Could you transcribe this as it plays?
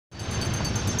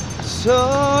So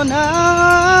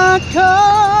now I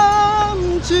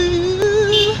come to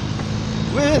you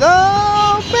with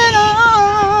open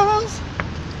arms,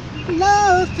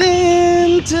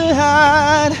 nothing to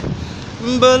hide.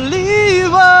 Believe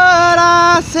what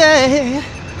I say.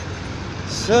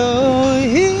 So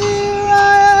here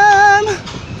I am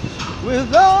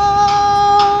with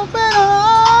open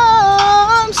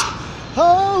arms,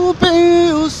 hoping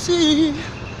you'll see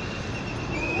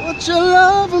what your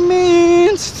love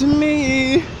means to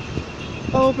me.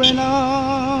 Open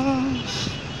arms,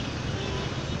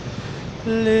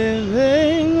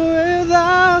 living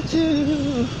without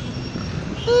you,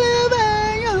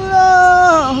 living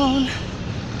alone.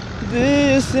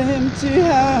 This empty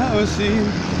house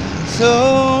seems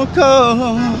so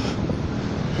cold.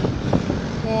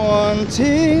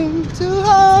 Wanting to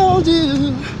hold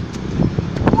you,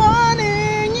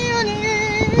 wanting you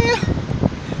near.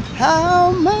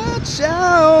 How much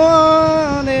I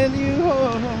wanted you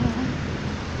home.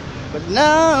 But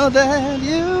now that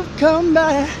you've come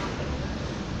back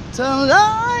to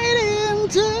light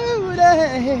into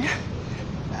day,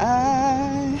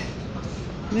 I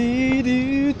need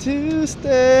you to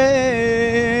stay.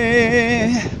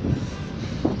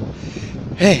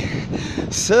 Hey,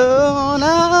 so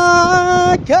now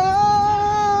I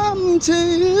come to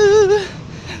you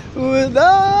with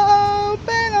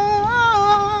open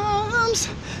arms,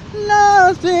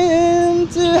 nothing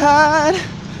to hide.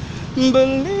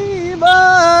 Believe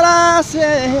what I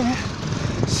say.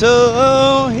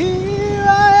 So here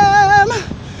I am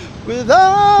with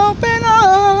open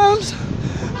arms,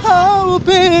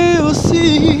 hoping you'll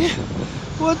see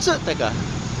what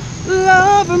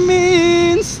love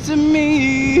means to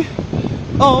me.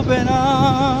 Open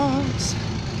arms.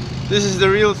 This is the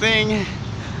real thing.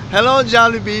 Hello,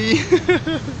 Jollibee.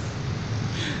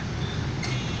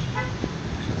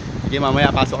 Sige,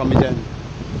 mamaya pasok kami dyan.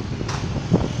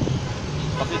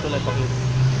 Pakituloy, pakituloy.